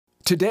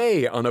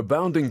Today on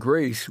Abounding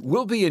Grace,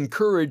 we'll be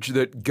encouraged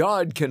that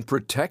God can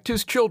protect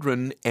His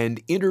children and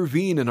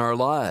intervene in our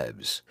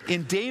lives.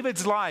 In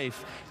David's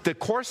life, the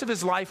course of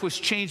his life was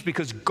changed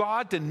because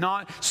God did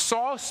not.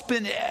 Saul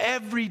spent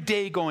every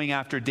day going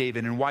after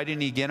David. And why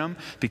didn't he get him?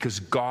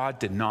 Because God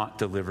did not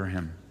deliver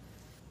him.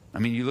 I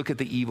mean, you look at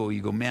the evil,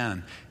 you go,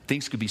 man,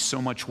 things could be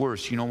so much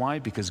worse. You know why?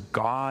 Because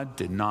God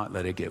did not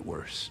let it get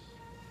worse.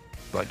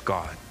 But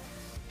God,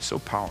 so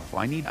powerful.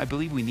 I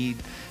believe we need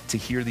to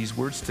hear these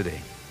words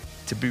today,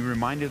 to be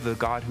reminded of the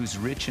God who's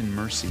rich in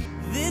mercy.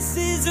 This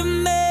is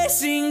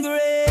amazing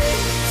grace.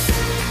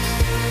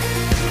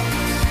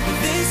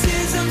 This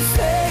is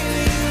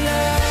unfailing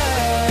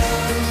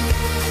love.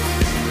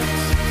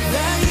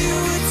 That you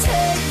would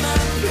take my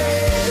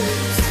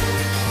place.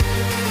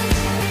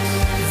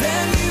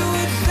 That you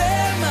would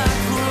bear my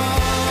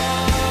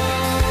cross.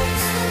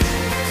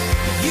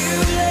 You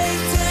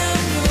laid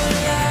down your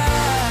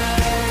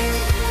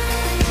life.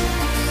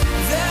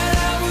 That I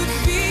would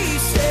be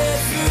set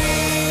free.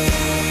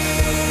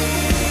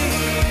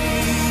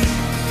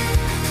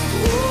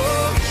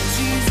 Oh,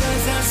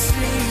 Jesus, I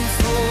sing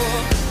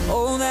for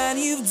all that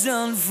you've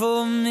done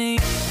for me.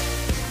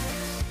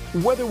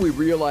 Whether we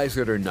realize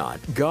it or not,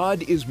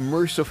 God is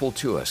merciful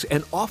to us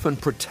and often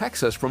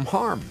protects us from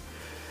harm.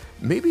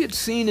 Maybe it's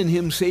seen in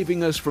Him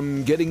saving us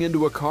from getting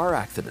into a car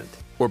accident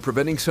or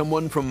preventing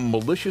someone from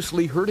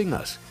maliciously hurting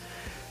us.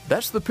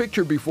 That's the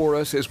picture before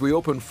us as we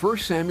open 1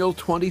 Samuel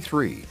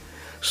 23.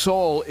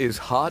 Saul is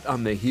hot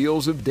on the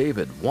heels of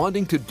David,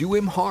 wanting to do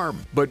him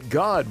harm, but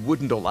God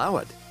wouldn't allow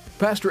it.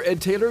 Pastor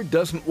Ed Taylor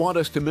doesn't want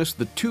us to miss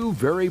the two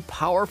very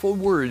powerful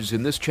words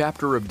in this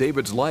chapter of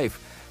David's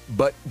life,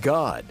 but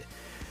God.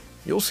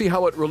 You'll see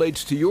how it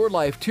relates to your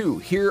life too,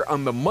 here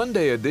on the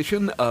Monday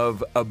edition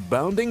of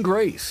Abounding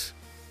Grace.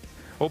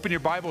 Open your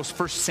Bibles.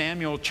 1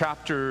 Samuel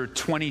chapter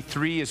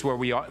 23 is where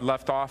we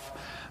left off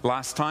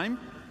last time.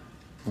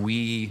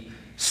 We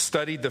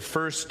studied the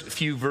first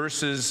few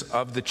verses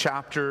of the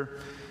chapter,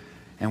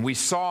 and we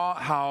saw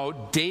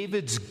how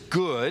David's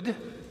good.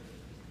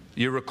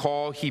 You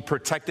recall he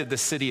protected the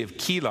city of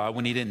Keilah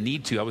when he didn't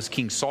need to. That was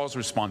King Saul's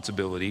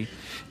responsibility.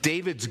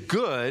 David's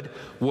good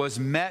was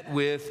met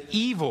with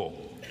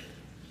evil.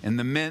 And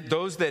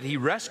those that he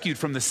rescued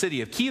from the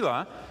city of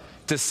Keilah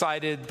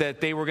decided that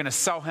they were going to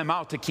sell him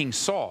out to King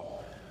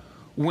Saul.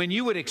 When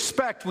you would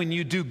expect when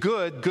you do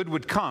good, good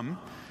would come.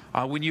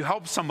 When you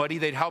help somebody,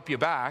 they'd help you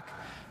back.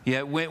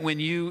 Yeah, when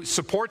you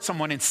support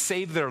someone and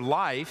save their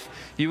life,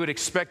 you would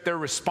expect their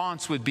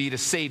response would be to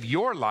save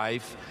your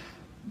life,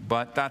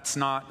 but that's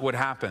not what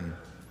happened.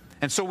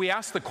 And so we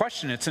ask the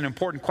question. It's an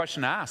important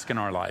question to ask in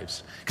our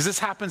lives, because this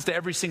happens to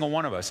every single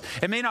one of us.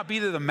 It may not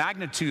be to the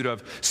magnitude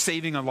of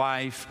saving a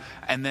life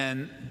and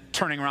then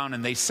turning around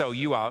and they sell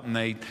you out and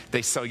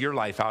they sell your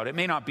life out. It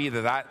may not be to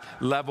that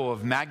level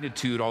of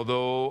magnitude,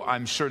 although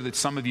I'm sure that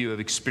some of you have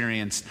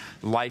experienced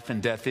life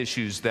and death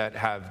issues that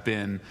have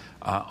been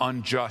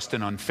unjust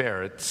and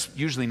unfair. It's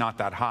usually not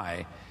that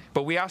high.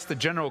 But we ask the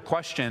general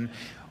question,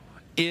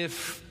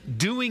 if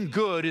doing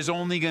good is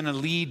only going to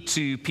lead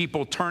to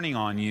people turning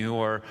on you,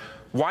 or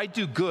why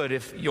do good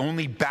if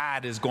only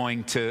bad is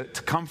going to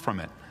come from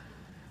it?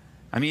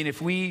 I mean,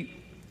 if we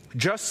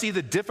just see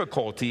the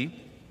difficulty,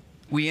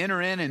 we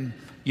enter in and,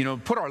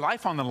 put our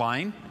life on the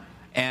line,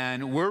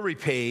 and we're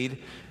repaid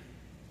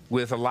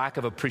with a lack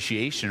of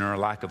appreciation or a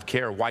lack of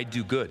care. Why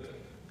do good?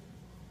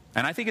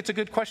 And I think it's a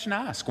good question to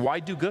ask.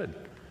 Why do good?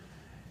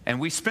 And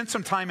we spent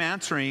some time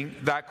answering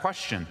that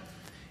question.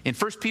 In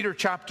 1 Peter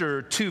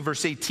chapter 2,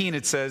 verse 18,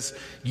 it says,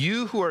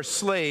 "You who are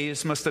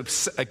slaves must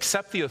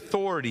accept the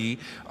authority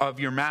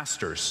of your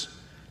masters.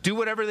 Do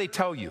whatever they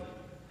tell you,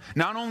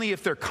 not only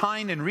if they're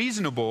kind and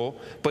reasonable,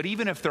 but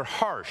even if they're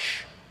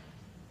harsh."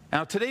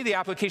 Now, today the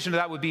application of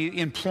that would be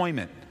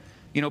employment.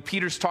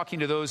 Peter's talking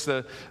to those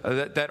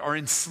that are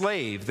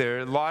enslaved.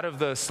 A lot of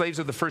the slaves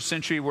of the first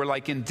century were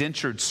like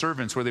indentured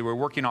servants, where they were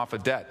working off a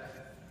debt.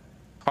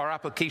 Our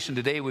application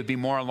today would be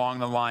more along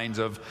the lines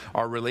of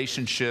our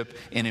relationship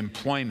in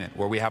employment,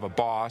 where we have a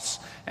boss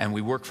and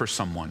we work for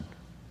someone.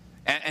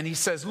 And he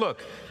says,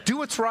 look, do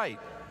what's right.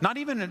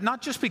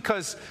 Not just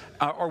because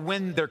or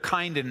when they're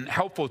kind and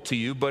helpful to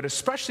you, but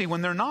especially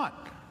when they're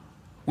not,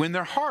 when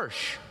they're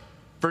harsh.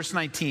 Verse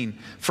 19,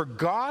 "For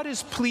God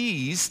is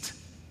pleased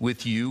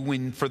with you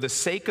when for the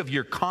sake of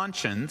your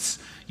conscience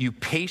you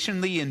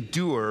patiently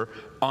endure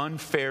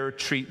unfair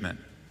treatment."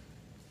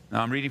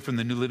 Now, I'm reading from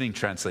the New Living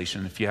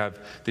Translation. If you have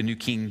the New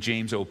King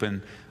James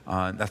open,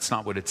 that's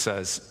not what it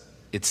says.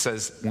 It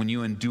says, when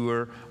you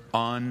endure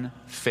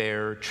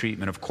unfair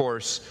treatment. Of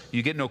course,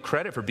 you get no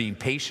credit for being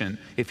patient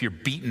if you're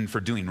beaten for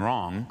doing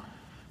wrong.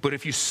 But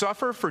if you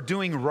suffer for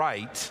doing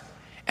right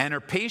and are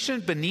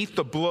patient beneath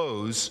the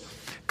blows,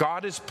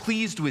 God is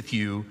pleased with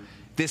you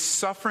This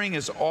suffering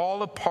is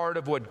all a part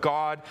of what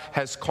God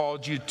has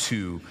called you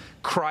to.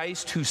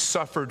 Christ, who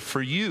suffered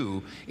for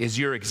you, is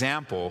your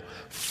example.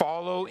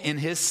 Follow in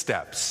his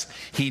steps.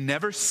 He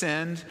never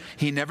sinned.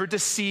 He never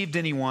deceived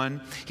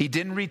anyone. He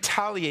didn't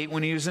retaliate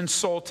when he was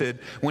insulted.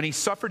 When he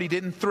suffered, he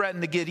didn't threaten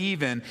to get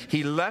even.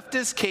 He left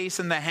his case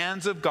in the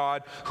hands of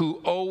God,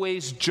 who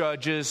always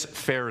judges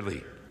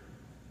fairly.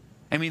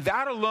 I mean,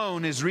 that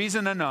alone is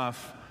reason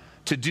enough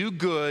to do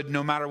good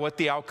no matter what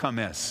the outcome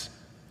is.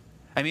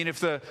 I mean, if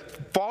the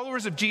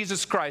followers of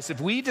Jesus Christ,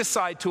 if we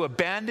decide to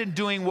abandon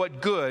doing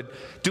good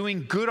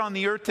on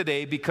the earth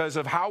today because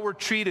of how we're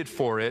treated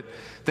for it,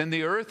 then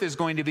the earth is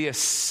going to be a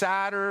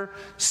sadder,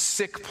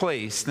 sick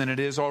place than it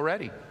is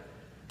already.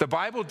 The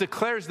Bible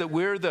declares that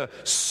we're the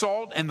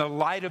salt and the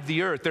light of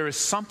the earth. There is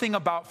something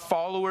about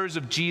followers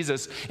of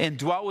Jesus and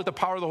dwelt with the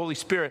power of the Holy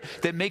Spirit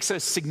that makes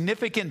a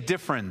significant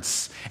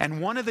difference.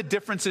 And one of the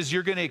differences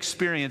you're going to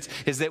experience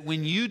is that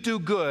when you do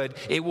good,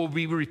 it will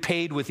be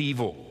repaid with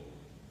evil.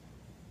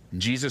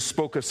 Jesus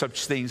spoke of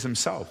such things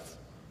himself.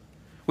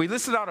 We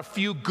listed out a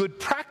few good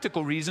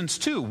practical reasons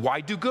too.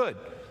 Why do good?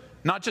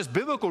 Not just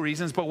biblical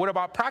reasons, but what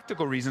about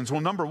practical reasons?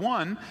 Well, number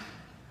one,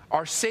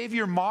 our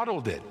Savior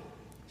modeled it.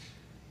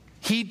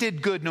 He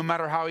did good no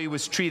matter how he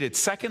was treated.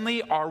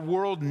 Secondly, our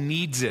world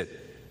needs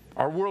it.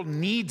 Our world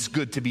needs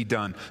good to be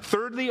done.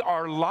 Thirdly,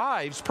 our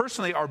lives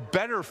personally are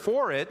better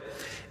for it.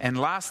 And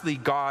lastly,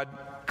 God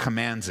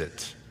commands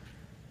it.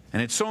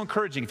 And it's so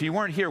encouraging. If you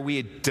weren't here, we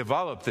had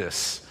developed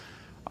this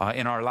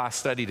in our last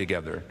study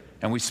together.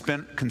 And we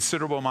spent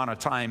considerable amount of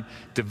time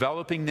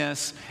developing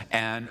this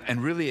and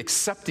really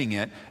accepting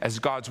it as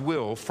God's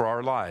will for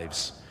our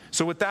lives.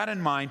 So with that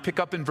in mind, pick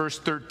up in verse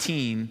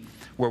 13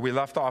 where we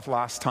left off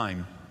last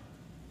time.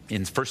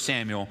 In 1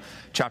 Samuel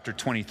chapter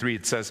 23,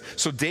 it says,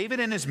 "So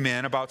David and his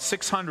men, about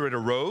 600,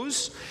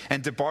 arose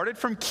and departed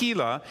from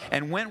Keilah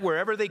and went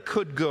wherever they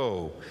could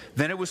go.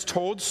 Then it was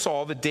told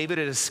Saul that David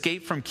had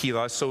escaped from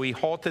Keilah, so he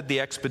halted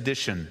the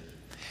expedition.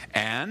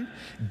 And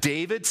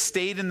David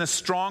stayed in the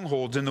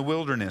strongholds in the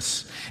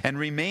wilderness and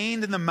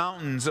remained in the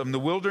mountains of the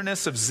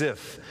wilderness of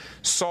Ziph.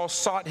 Saul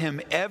sought him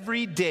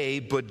every day,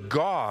 but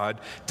God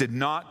did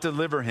not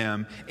deliver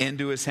him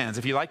into his hands."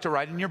 If you like to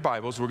write in your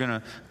Bibles, we're going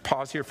to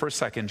pause here for a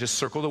second. Just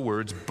circle the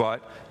words,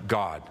 "but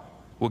God."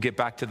 We'll get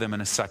back to them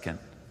in a second.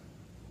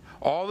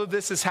 All of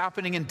this is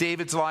happening in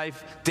David's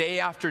life, day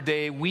after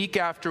day, week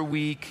after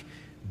week.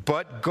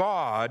 But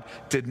God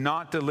did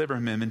not deliver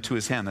him into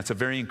his hand. That's a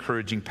very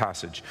encouraging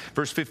passage.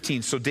 Verse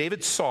 15, "So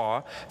David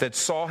saw that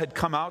Saul had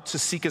come out to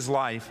seek his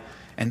life,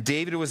 and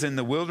David was in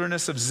the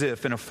wilderness of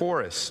Ziph in a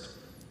forest.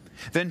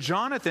 Then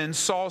Jonathan,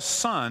 Saul's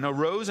son,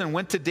 arose and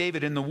went to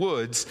David in the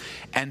woods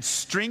and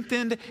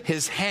strengthened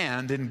his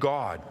hand in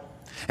God.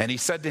 And he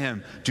said to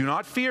him, 'Do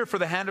not fear, for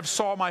the hand of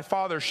Saul my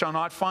father shall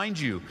not find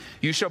you.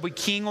 You shall be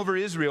king over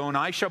Israel, and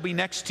I shall be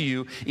next to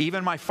you.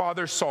 Even my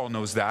father Saul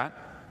knows that.'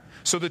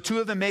 So the two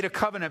of them made a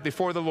covenant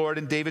before the Lord,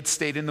 and David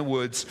stayed in the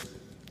woods.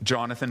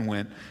 Jonathan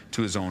went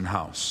to his own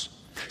house."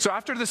 So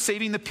after the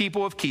saving the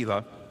people of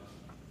Keilah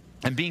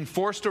and being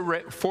forced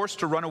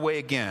to run away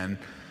again,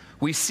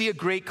 we see a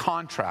great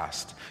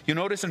contrast. You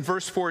notice in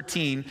verse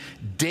 14,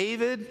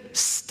 David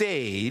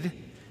stayed,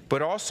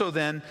 but also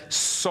then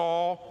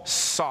Saul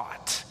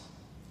sought.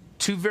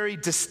 Two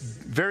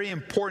very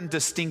important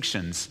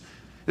distinctions.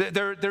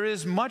 There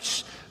is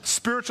much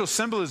spiritual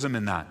symbolism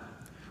in that.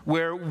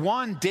 Where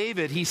one,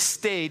 David, he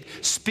stayed,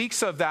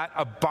 speaks of that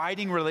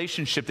abiding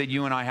relationship that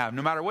you and I have.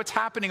 No matter what's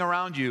happening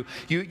around you,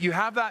 you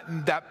have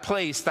that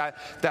place,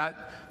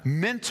 that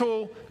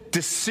mental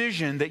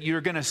decision that you're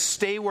going to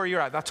stay where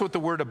you're at. That's what the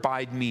word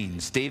abide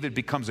means. David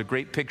becomes a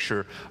great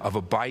picture of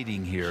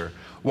abiding here.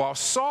 While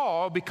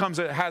Saul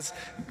has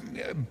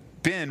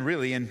been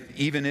really, and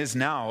even is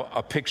now,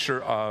 a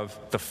picture of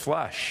the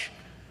flesh.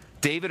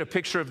 David, a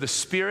picture of the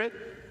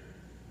spirit.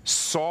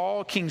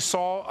 Saul, King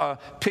Saul, a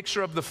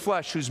picture of the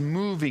flesh who's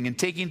moving and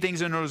taking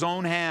things into his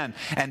own hand,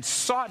 and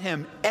sought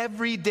him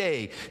every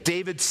day.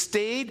 David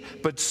stayed,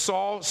 but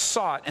Saul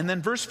sought. And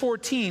then verse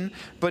 14,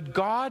 "But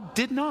God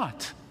did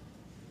not.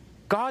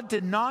 God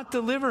did not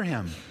deliver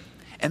him."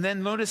 And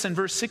then notice in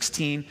verse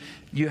 16,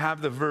 you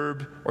have the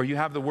verb, or you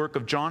have the work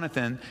of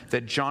Jonathan,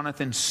 that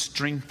Jonathan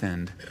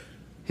strengthened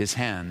his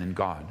hand in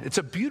God. It's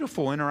a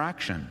beautiful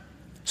interaction.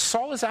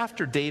 Saul is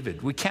after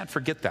David. We can't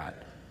forget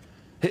that.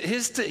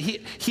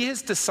 He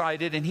has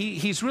decided, and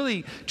he's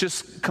really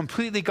just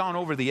completely gone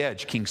over the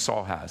edge, King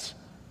Saul has.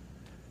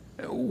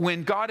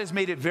 When God has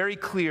made it very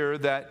clear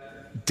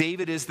that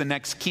David is the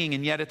next king,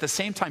 and yet at the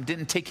same time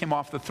didn't take him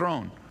off the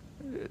throne.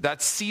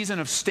 That season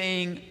of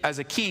staying as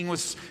a king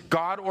was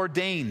God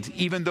ordained,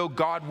 even though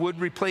God would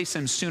replace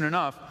him soon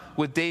enough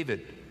with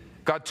David.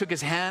 God took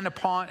his hand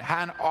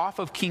off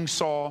of King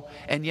Saul,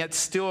 and yet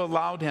still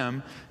allowed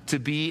him to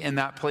be in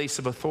that place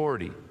of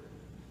authority.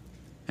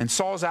 And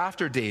Saul's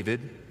after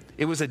David.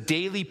 It was a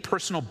daily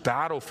personal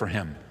battle for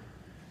him.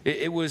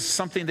 It was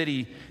something that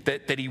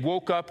he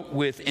woke up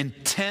with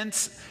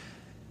intense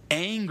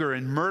anger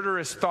and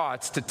murderous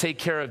thoughts to take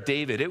care of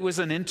David. It was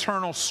an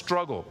internal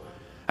struggle.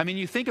 I mean,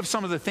 you think of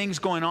some of the things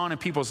going on in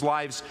people's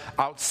lives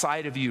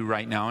outside of you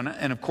right now.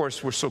 And of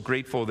course, we're so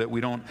grateful that we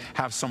don't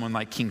have someone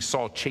like King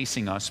Saul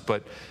chasing us.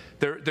 But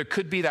there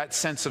could be that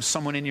sense of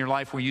someone in your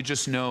life where you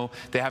just know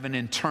they have an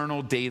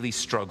internal daily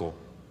struggle,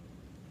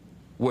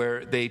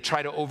 where they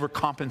try to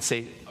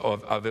overcompensate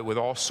of it with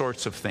all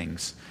sorts of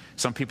things.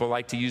 Some people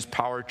like to use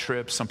power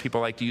trips. Some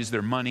people like to use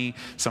their money.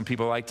 Some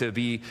people like to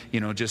be,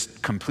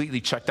 just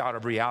completely checked out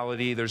of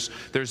reality. There's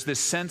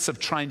this sense of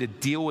trying to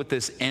deal with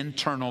this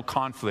internal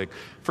conflict.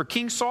 For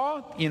King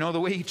Saul, the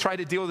way he tried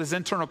to deal with his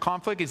internal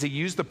conflict is he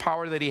used the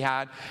power that he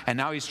had, and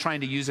now he's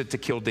trying to use it to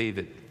kill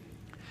David.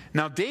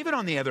 Now, David,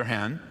 on the other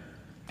hand,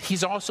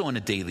 he's also in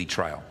a daily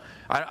trial.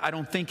 I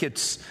don't think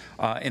it's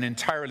an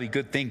entirely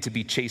good thing to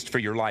be chased for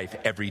your life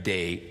every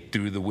day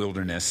through the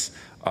wilderness,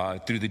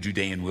 through the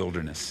Judean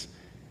wilderness.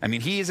 I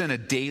mean, he is in a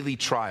daily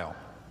trial.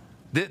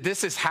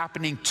 This is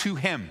happening to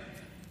him.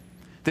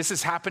 This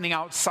is happening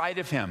outside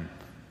of him.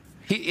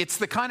 It's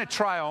the kind of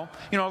trial,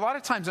 a lot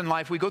of times in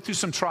life we go through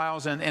some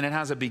trials and it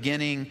has a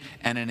beginning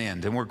and an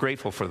end, and we're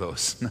grateful for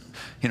those.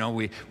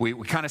 We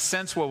kind of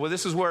sense, well,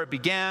 this is where it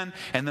began,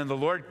 and then the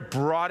Lord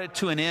brought it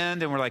to an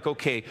end, and we're like,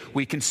 okay,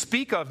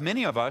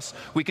 many of us,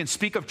 we can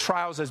speak of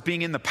trials as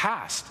being in the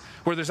past,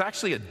 where there's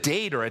actually a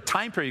date or a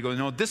time period. You go,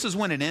 no, this is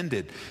when it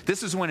ended.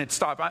 This is when it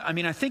stopped.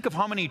 I think of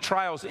how many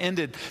trials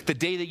ended the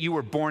day that you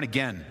were born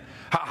again.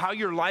 How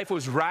your life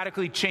was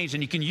radically changed.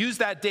 And you can use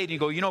that date and you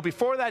go,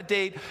 before that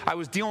date, I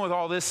was dealing with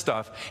all this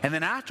stuff. And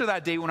then after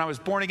that date, when I was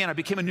born again, I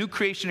became a new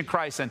creation in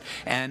Christ.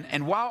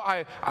 And while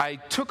I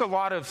took a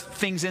lot of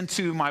things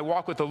into my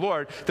walk with the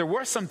Lord, there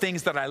were some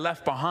things that I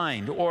left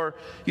behind. Or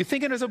you're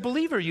thinking as a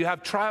believer, you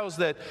have trials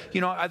that,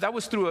 that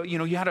was through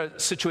you had a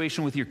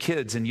situation with your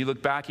kids and you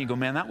look back and you go,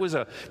 man, that was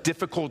a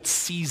difficult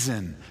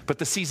season. But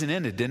the season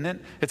ended, didn't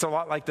it? It's a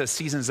lot like the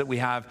seasons that we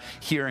have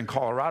here in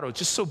Colorado. It's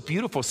just so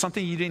beautiful.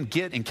 Something you didn't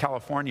get in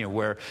California,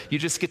 where you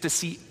just get to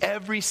see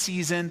every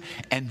season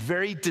and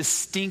very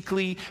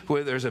distinctly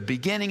where there's a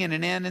beginning and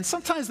an end. And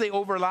sometimes they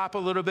overlap a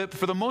little bit, but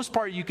for the most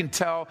part, you can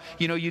tell,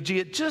 you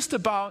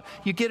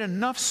get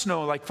enough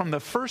snow, like from the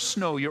first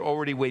snow, you're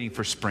already waiting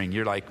for spring.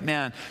 You're like,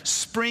 man,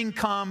 spring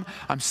come,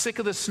 I'm sick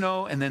of the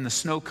snow, and then the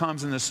snow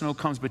comes and the snow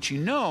comes. But if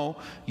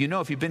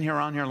you've been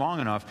around here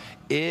long enough,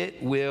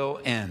 it will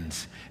end.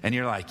 And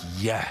you're like,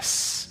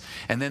 yes.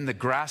 And then the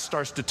grass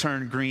starts to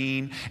turn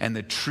green, and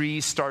the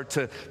trees start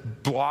to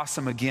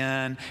blossom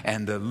again,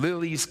 and the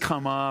lilies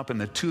come up, and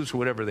the tulips,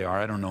 whatever they are,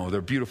 I don't know.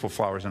 They're beautiful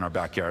flowers in our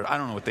backyard. I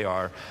don't know what they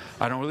are.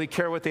 I don't really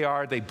care what they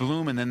are. They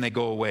bloom, and then they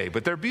go away.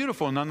 But they're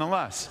beautiful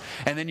nonetheless.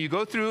 And then you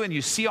go through, and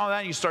you see all that,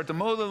 and you start to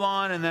mow the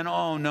lawn, and then,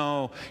 oh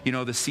no,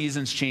 the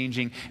season's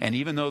changing. And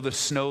even though the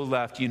snow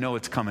left,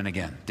 it's coming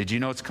again. Did you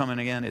know it's coming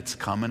again? It's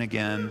coming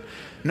again.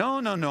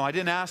 No. I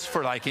didn't ask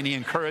for any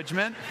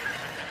encouragement.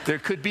 There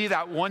could be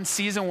that one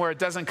season where it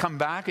doesn't come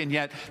back, and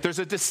yet there's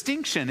a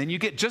distinction, and you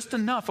get just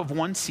enough of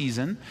one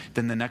season,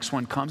 then the next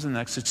one comes, and the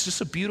next. It's just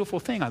a beautiful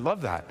thing. I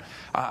love that.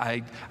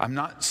 I'm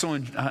not so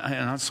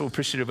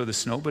appreciative of the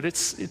snow, but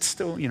it's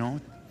still,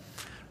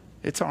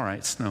 it's all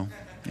right, snow.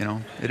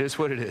 It is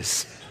what it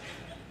is.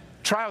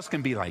 Trials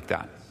can be like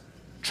that.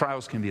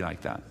 Trials can be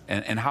like that.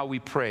 And how we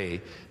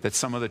pray that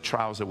some of the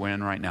trials that we're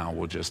in right now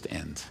will just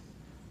end.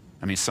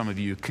 Some of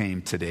you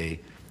came today.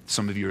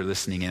 Some of you are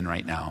listening in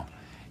right now.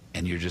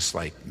 And you're just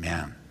like,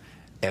 man,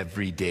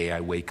 every day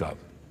I wake up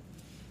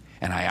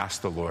and I ask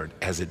the Lord,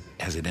 has it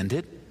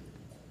ended?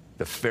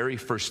 The very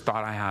first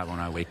thought I have when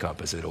I wake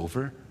up, is it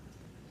over?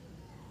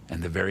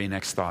 And the very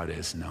next thought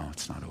is, no,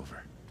 it's not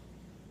over.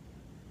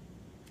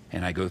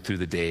 And I go through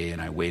the day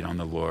and I wait on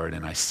the Lord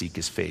and I seek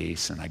his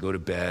face and I go to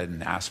bed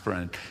and ask for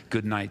a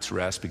good night's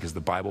rest, because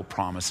the Bible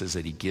promises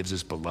that he gives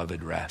his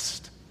beloved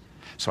rest.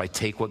 So I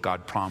take what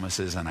God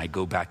promises and I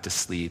go back to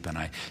sleep, and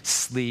I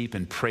sleep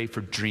and pray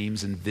for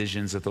dreams and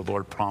visions that the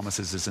Lord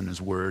promises is in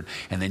his word.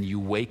 And then you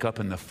wake up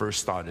and the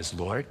first thought is,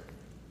 Lord,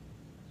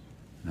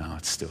 no,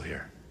 it's still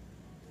here.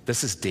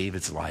 This is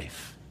David's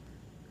life.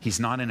 He's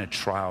not in a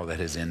trial that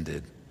has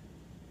ended.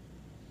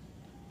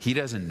 He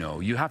doesn't know.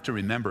 You have to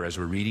remember, as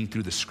we're reading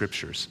through the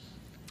scriptures,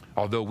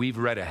 although we've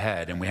read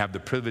ahead and we have the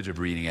privilege of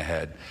reading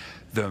ahead,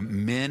 the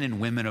men and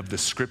women of the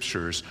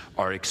scriptures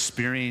are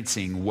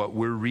experiencing what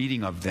we're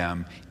reading of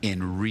them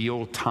in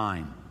real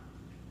time.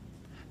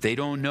 They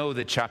don't know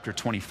that chapter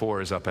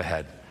 24 is up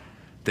ahead.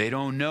 They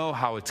don't know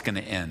how it's going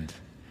to end.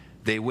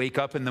 They wake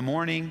up in the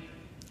morning.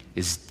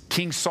 Is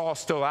King Saul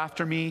still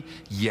after me?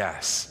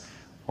 Yes.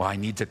 Well, I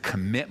need to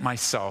commit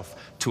myself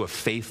to a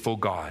faithful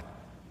God.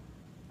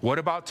 What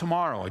about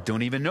tomorrow? I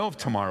don't even know if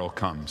tomorrow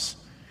comes.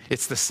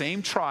 It's the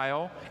same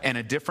trial and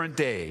a different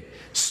day.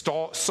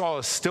 Saul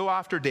is still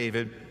after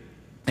David,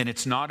 and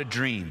it's not a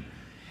dream.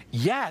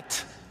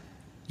 Yet,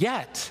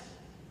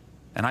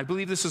 and I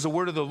believe this is a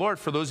word of the Lord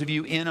for those of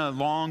you in a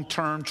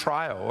long-term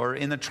trial or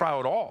in the trial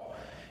at all.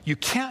 You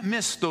can't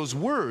miss those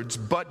words,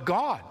 but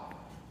God.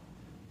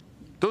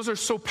 Those are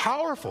so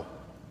powerful.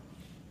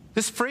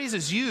 This phrase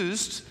is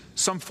used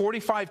some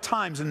 45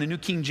 times in the New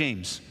King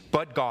James,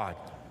 but God.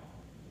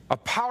 A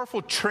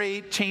powerful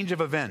change of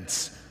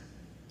events.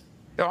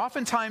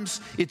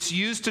 Oftentimes, it's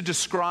used to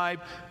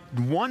describe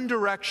one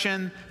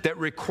direction that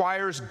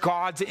requires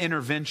God's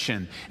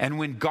intervention. And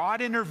when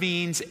God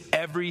intervenes,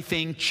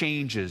 everything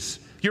changes.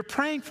 You're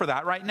praying for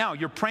that right now.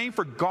 You're praying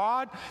for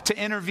God to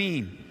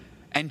intervene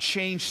and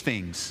change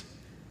things.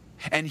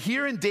 And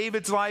here in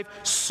David's life,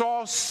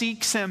 Saul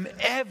seeks him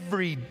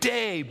every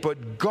day,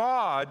 but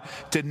God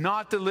did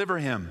not deliver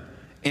him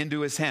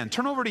into his hand.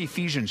 Turn over to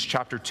Ephesians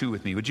chapter 2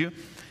 with me, would you?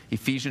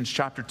 Ephesians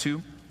chapter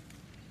 2.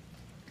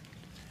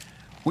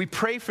 We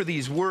pray for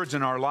these words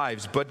in our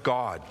lives, but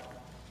God.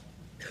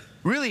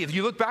 Really, if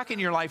you look back in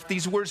your life,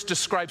 these words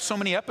describe so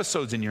many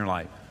episodes in your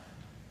life.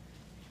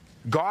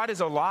 God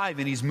is alive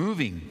and He's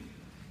moving.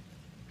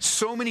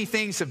 So many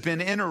things have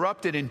been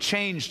interrupted and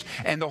changed,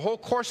 and the whole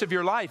course of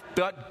your life,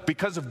 but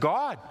because of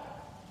God.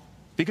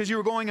 Because you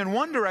were going in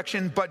one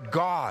direction, but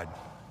God.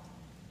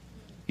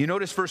 You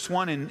notice verse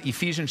 1 in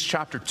Ephesians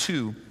chapter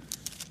 2.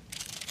 It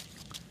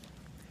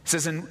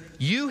says, "And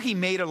you He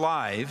made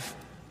alive,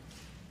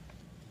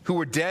 who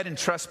were dead in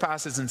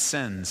trespasses and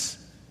sins,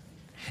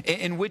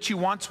 in which you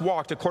once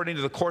walked according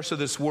to the course of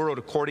this world,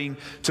 according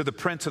to the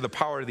prince of the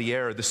power of the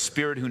air, the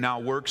spirit who now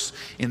works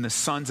in the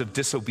sons of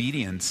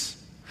disobedience,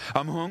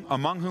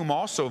 among whom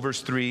also,"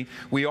 verse 3,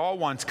 "we all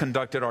once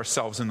conducted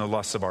ourselves in the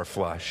lusts of our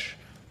flesh,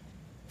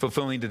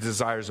 fulfilling the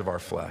desires of our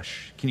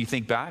flesh." Can you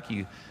think back?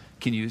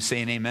 Can you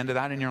say an amen to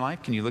that in your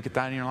life? Can you look at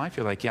that in your life?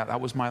 You're like, yeah, that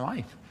was my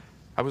life.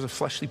 I was a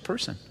fleshly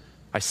person.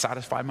 I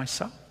satisfied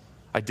myself.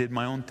 I did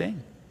my own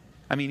thing.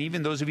 I mean,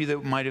 even those of you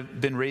that might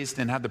have been raised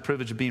and had the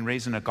privilege of being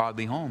raised in a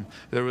godly home,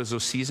 there was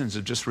those seasons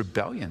of just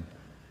rebellion.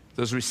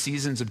 Those were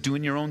seasons of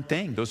doing your own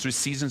thing. Those were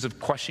seasons of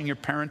questioning your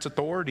parents'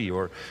 authority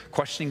or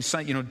questioning,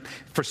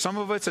 for some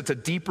of us, it's a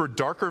deeper,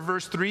 darker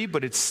verse 3,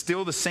 but it's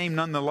still the same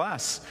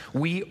nonetheless.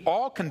 We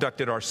all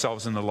conducted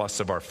ourselves in the lusts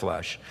of our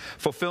flesh,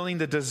 fulfilling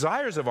the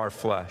desires of our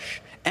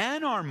flesh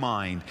and our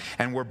mind,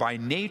 and were by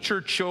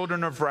nature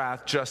children of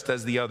wrath, just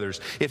as the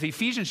others. If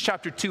Ephesians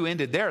chapter 2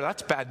 ended there,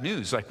 that's bad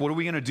news. Like, what are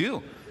we going to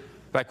do?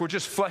 Like, we're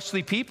just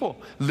fleshly people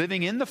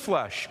living in the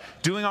flesh,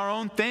 doing our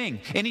own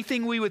thing.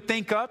 Anything we would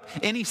think up,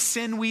 any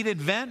sin we'd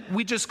invent,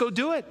 we just go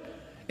do it.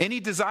 Any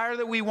desire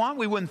that we want,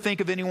 we wouldn't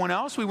think of anyone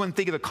else. We wouldn't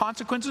think of the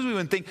consequences. We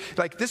wouldn't think,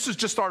 like, this is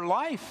just our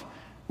life.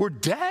 We're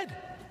dead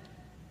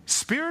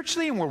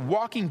spiritually, and we're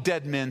walking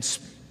dead men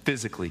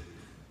physically.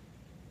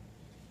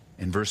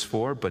 In verse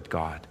 4, but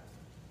God.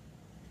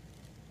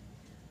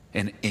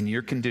 And in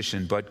your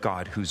condition, but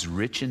God, who's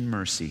rich in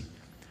mercy,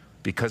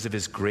 because of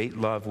His great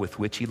love with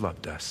which He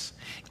loved us,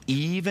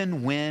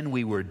 even when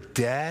we were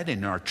dead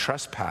in our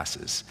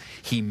trespasses,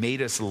 He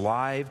made us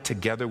alive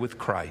together with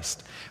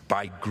Christ.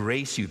 By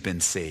grace you've been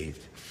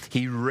saved.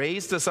 He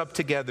raised us up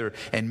together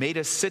and made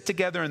us sit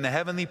together in the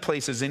heavenly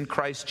places in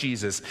Christ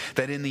Jesus,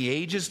 that in the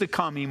ages to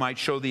come He might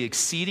show the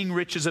exceeding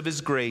riches of His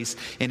grace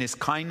in His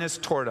kindness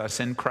toward us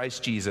in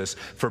Christ Jesus.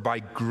 For by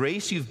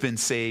grace you've been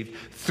saved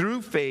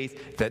through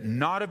faith, that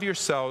not of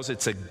yourselves,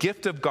 it's a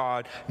gift of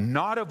God,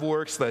 not of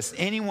works, lest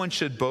anyone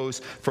should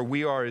boast. For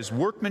we are His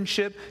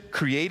workmanship,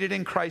 created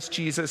in Christ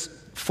Jesus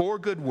for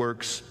good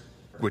works,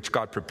 which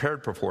God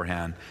prepared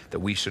beforehand that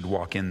we should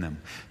walk in them.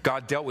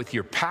 God dealt with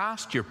your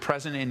past, your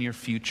present, and your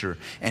future.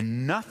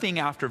 And nothing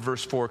after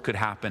verse 4 could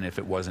happen if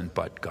it wasn't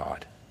but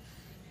God.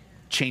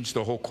 Changed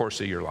the whole course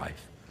of your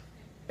life.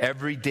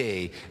 Every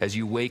day as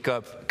you wake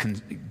up,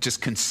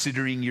 just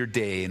considering your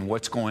day and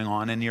what's going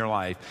on in your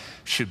life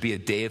should be a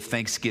day of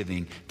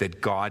thanksgiving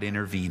that God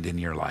intervened in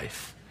your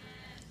life.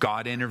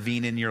 God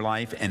intervened in your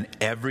life, and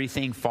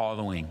everything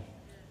following.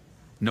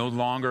 No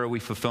longer are we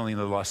fulfilling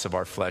the lusts of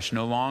our flesh.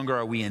 No longer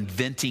are we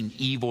inventing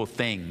evil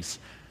things.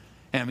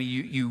 I mean,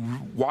 you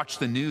watch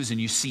the news and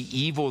you see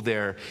evil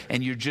there,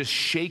 and you just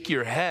shake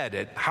your head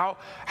at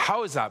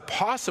how is that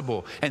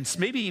possible? And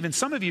maybe even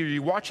some of you,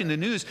 you're watching the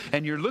news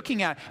and you're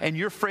looking at, and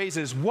your phrase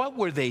is, what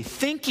were they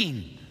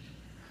thinking?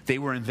 They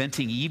were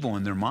inventing evil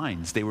in their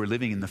minds. They were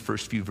living in the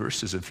first few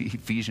verses of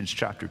Ephesians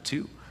chapter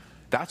 2.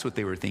 That's what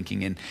they were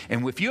thinking. And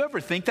if you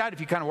ever think that, if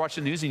you kind of watch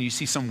the news and you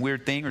see some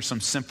weird thing or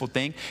some simple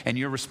thing, and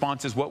your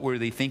response is, what were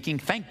they thinking?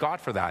 Thank God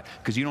for that,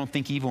 because you don't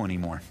think evil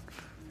anymore.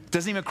 It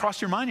doesn't even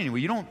cross your mind anymore.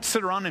 You don't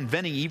sit around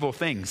inventing evil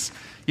things.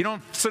 You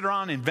don't sit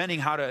around inventing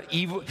how to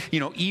evil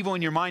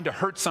in your mind to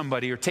hurt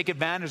somebody or take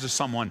advantage of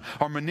someone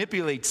or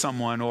manipulate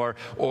someone or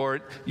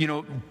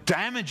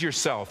damage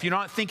yourself. You're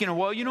not thinking,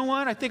 well, you know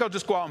what? I think I'll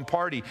just go out and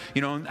party.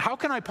 How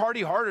can I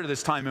party harder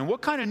this time? And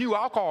what kind of new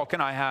alcohol can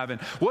I have? And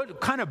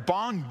what kind of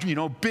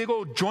big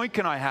old joint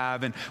can I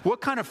have? And what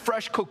kind of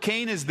fresh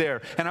cocaine is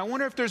there? And I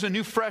wonder if there's a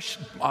new fresh,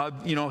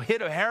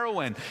 hit of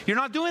heroin. You're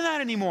not doing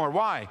that anymore.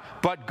 Why?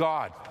 But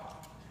God.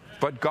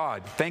 But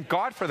God. Thank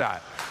God for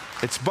that.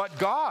 It's but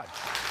God.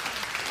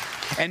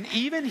 And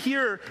even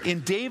here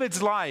in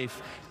David's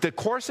life, the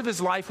course of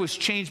his life was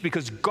changed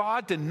because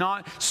God did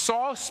not.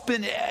 Saul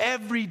spent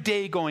every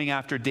day going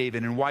after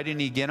David. And why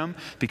didn't he get him?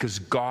 Because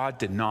God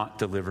did not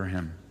deliver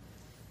him.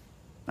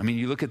 I mean,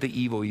 you look at the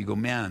evil, you go,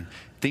 man,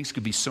 things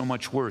could be so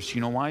much worse.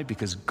 You know why?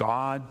 Because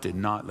God did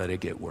not let it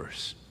get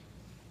worse.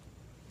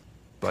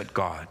 But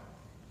God.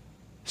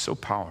 So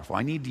powerful.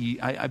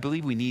 I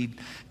believe we need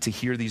to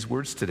hear these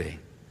words today,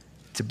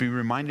 to be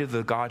reminded of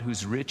the God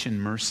who's rich in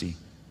mercy.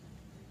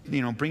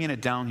 Bringing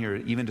it down here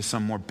even to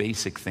some more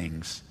basic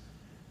things.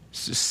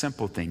 It's just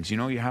simple things.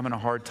 You're having a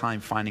hard time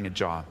finding a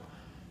job.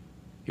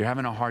 You're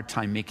having a hard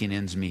time making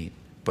ends meet,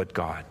 but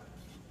God,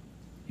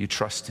 you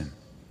trust him.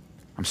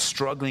 I'm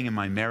struggling in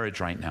my marriage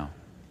right now.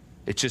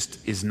 It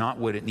just is not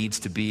what it needs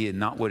to be and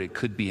not what it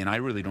could be, and I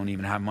really don't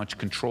even have much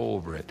control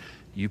over it.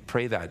 You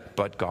pray that,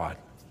 but God.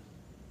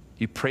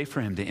 You pray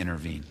for him to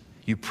intervene.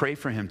 You pray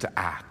for him to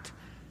act.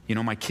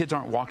 My kids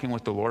aren't walking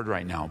with the Lord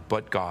right now,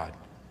 but God.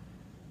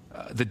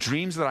 The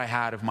dreams that I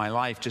had of my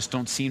life just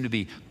don't seem to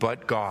be,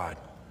 but God.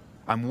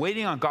 I'm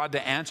waiting on God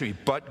to answer me,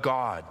 but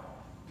God.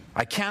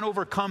 I can't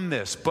overcome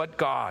this, but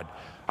God.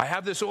 I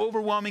have this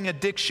overwhelming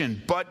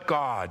addiction, but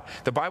God.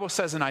 The Bible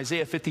says in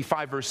Isaiah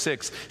 55 verse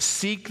 6,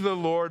 seek the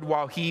Lord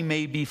while he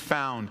may be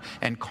found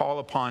and call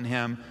upon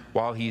him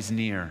while he's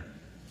near.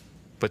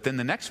 But then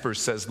the next verse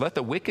says, let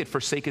the wicked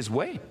forsake his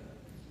way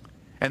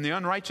and the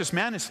unrighteous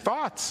man his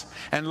thoughts,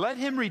 and let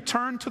him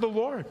return to the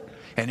Lord,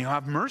 and he'll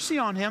have mercy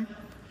on him.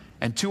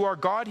 And to our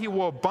God he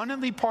will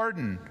abundantly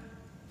pardon.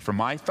 For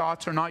my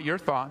thoughts are not your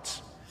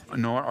thoughts,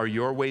 nor are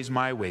your ways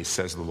my ways,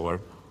 says the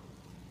Lord.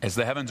 As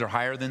the heavens are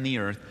higher than the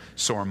earth,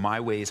 so are my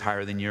ways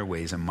higher than your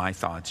ways, and my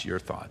thoughts your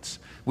thoughts.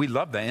 We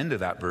love the end of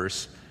that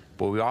verse,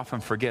 but we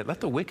often forget, let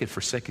the wicked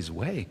forsake his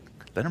way.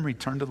 Let him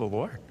return to the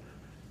Lord.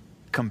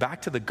 Come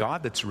back to the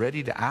God that's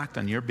ready to act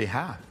on your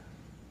behalf.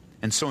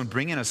 And so in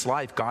bringing us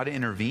life, God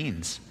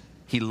intervenes.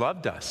 He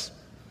loved us.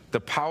 The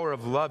power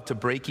of love to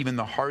break even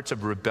the hearts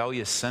of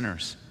rebellious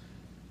sinners.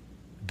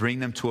 Bring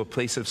them to a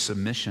place of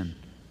submission,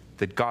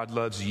 that God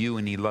loves you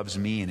and he loves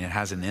me and it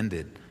hasn't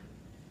ended.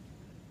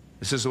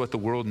 This is what the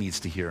world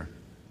needs to hear.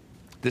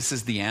 This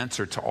is the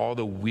answer to all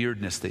the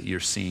weirdness that you're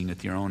seeing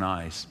with your own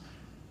eyes,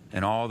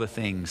 and all the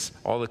things,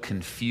 all the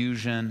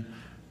confusion,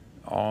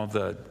 all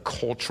the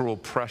cultural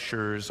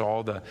pressures,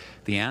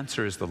 the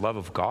answer is the love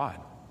of God.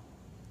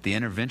 The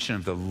intervention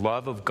of the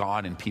love of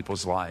God in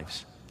people's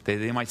lives.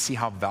 They might see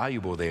how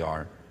valuable they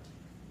are.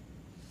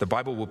 The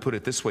Bible will put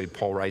it this way,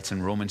 Paul writes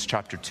in Romans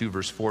chapter 2,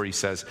 verse 4, he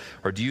says,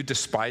 or do you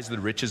despise the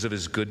riches of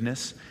his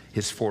goodness,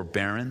 his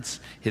forbearance,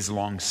 his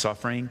long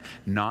suffering,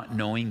 not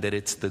knowing that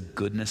it's the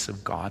goodness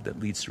of God that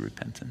leads to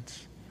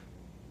repentance?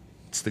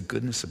 It's the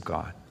goodness of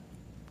God.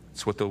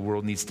 It's what the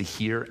world needs to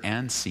hear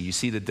and see. You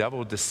see, the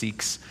devil just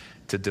seeks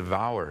to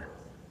devour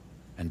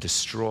and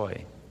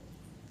destroy.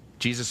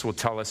 Jesus will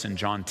tell us in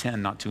John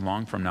 10, not too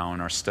long from now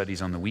in our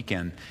studies on the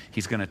weekend,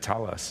 he's going to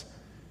tell us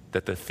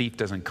that the thief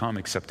doesn't come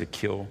except to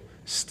kill,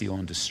 steal,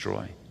 and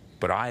destroy.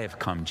 But I have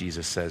come,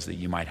 Jesus says, that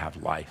you might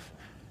have life,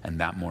 and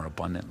that more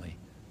abundantly.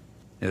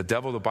 And the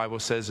devil, the Bible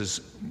says,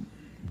 is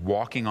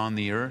walking on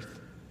the earth,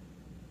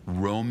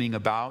 roaming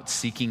about,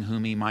 seeking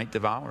whom he might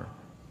devour.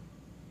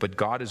 But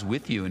God is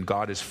with you, and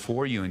God is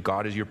for you, and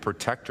God is your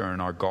protector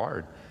and our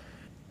guard.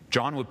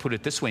 John would put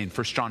it this way in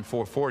 1 John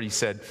 4:4, he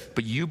said,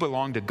 but you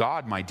belong to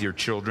God, my dear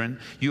children.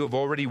 You have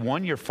already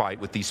won your fight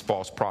with these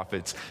false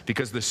prophets,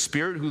 because the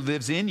spirit who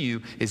lives in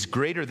you is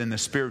greater than the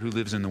spirit who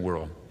lives in the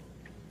world.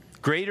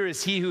 Greater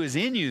is he who is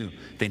in you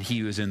than he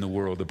who is in the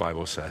world, the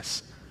Bible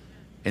says.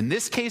 In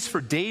this case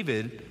for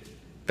David,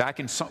 back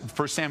in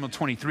 1 Samuel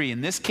 23, in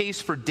this case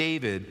for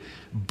David,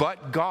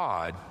 but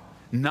God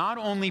not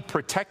only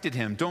protected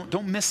him,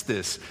 don't miss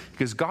this,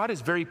 because God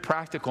is very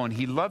practical and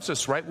he loves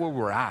us right where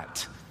we're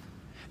at.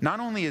 Not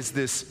only is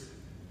this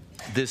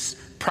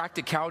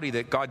practicality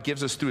that God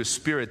gives us through his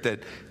Spirit,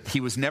 that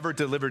he was never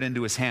delivered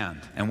into his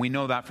hand, and we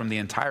know that from the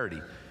entirety.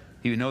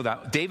 You know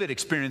that David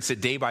experienced it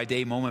day by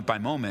day, moment by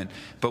moment,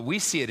 but we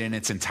see it in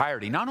its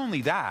entirety. Not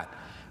only that,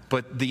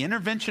 but the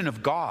intervention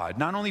of God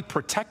not only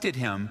protected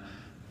him,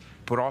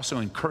 but also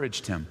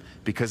encouraged him,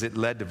 because it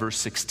led to verse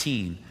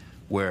 16,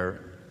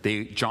 where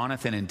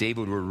Jonathan and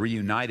David were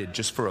reunited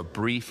just for a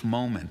brief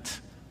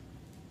moment.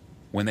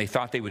 When they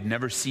thought they would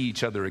never see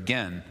each other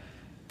again,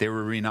 they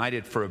were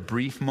reunited for a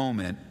brief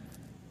moment,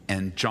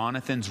 and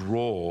Jonathan's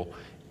role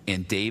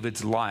in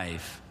David's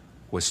life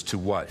was to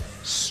what?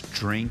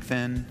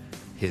 Strengthen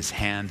his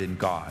hand in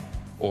God.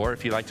 Or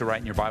if you like to write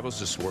in your Bibles,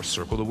 just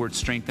circle the word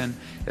strengthen.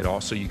 It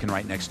also, you can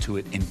write next to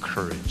it,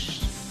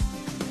 encouraged.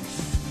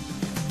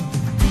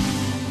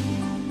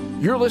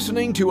 You're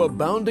listening to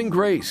Abounding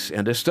Grace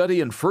and a study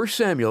in 1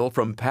 Samuel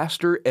from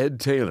Pastor Ed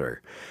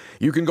Taylor.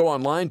 You can go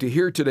online to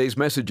hear today's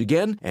message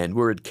again, and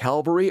we're at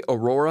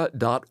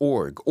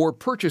calvaryaurora.org, or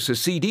purchase a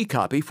CD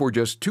copy for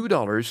just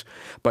 $2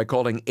 by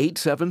calling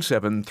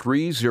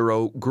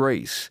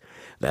 877-30-GRACE.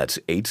 That's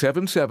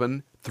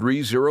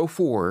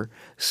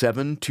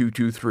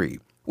 877-304-7223.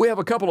 We have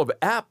a couple of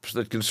apps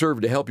that can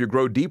serve to help you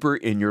grow deeper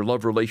in your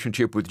love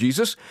relationship with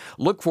Jesus.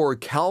 Look for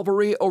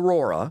Calvary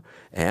Aurora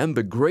and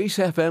the Grace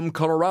FM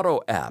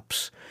Colorado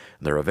apps.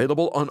 They're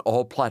available on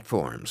all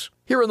platforms.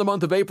 Here in the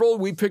month of April,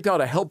 we picked out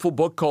a helpful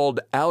book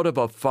called Out of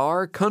a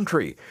Far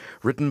Country,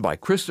 written by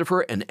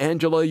Christopher and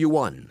Angela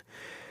Yuan.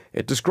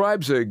 It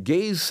describes a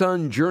gay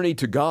son's journey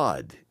to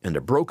God and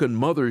a broken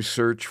mother's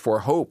search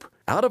for hope.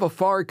 Out of a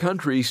far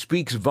country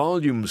speaks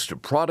volumes to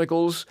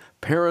prodigals,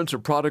 parents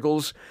of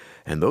prodigals,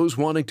 and those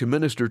wanting to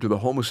minister to the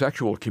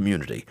homosexual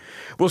community.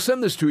 We'll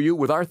send this to you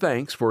with our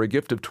thanks for a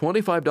gift of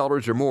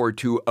 $25 or more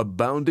to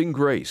Abounding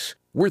Grace.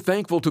 We're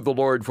thankful to the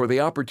Lord for the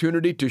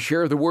opportunity to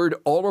share the word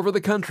all over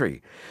the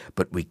country,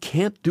 but we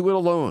can't do it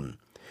alone.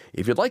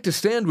 If you'd like to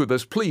stand with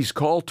us, please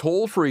call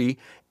toll-free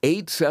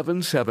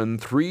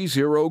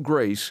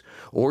 877-30-GRACE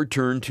or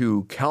turn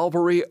to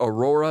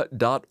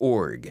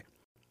calvaryaurora.org.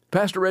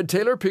 Pastor Ed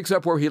Taylor picks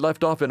up where he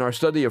left off in our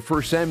study of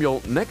 1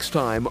 Samuel next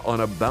time on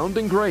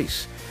Abounding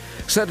Grace.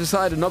 Set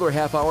aside another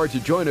half hour to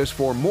join us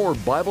for more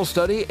Bible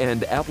study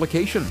and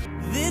application.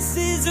 This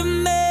is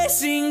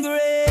amazing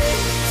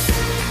grace.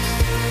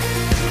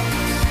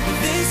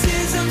 This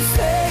is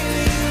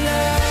unfailing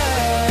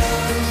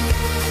love.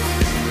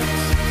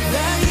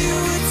 That you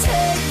would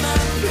take my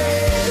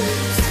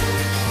place.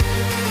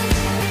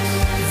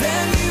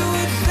 That you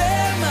would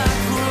bear my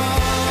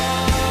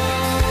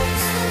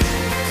cross.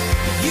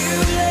 You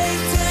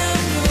laid down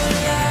your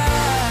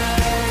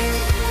life.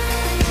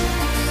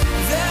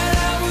 That I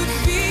would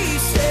be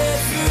set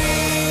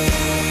free.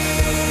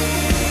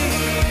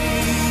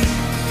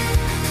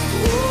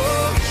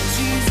 Oh,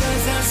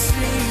 Jesus, I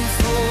sing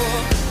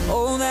for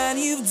all that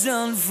you've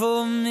done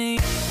for me.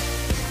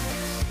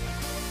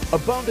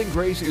 Abounding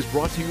Grace is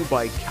brought to you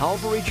by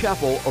Calvary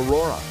Chapel,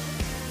 Aurora.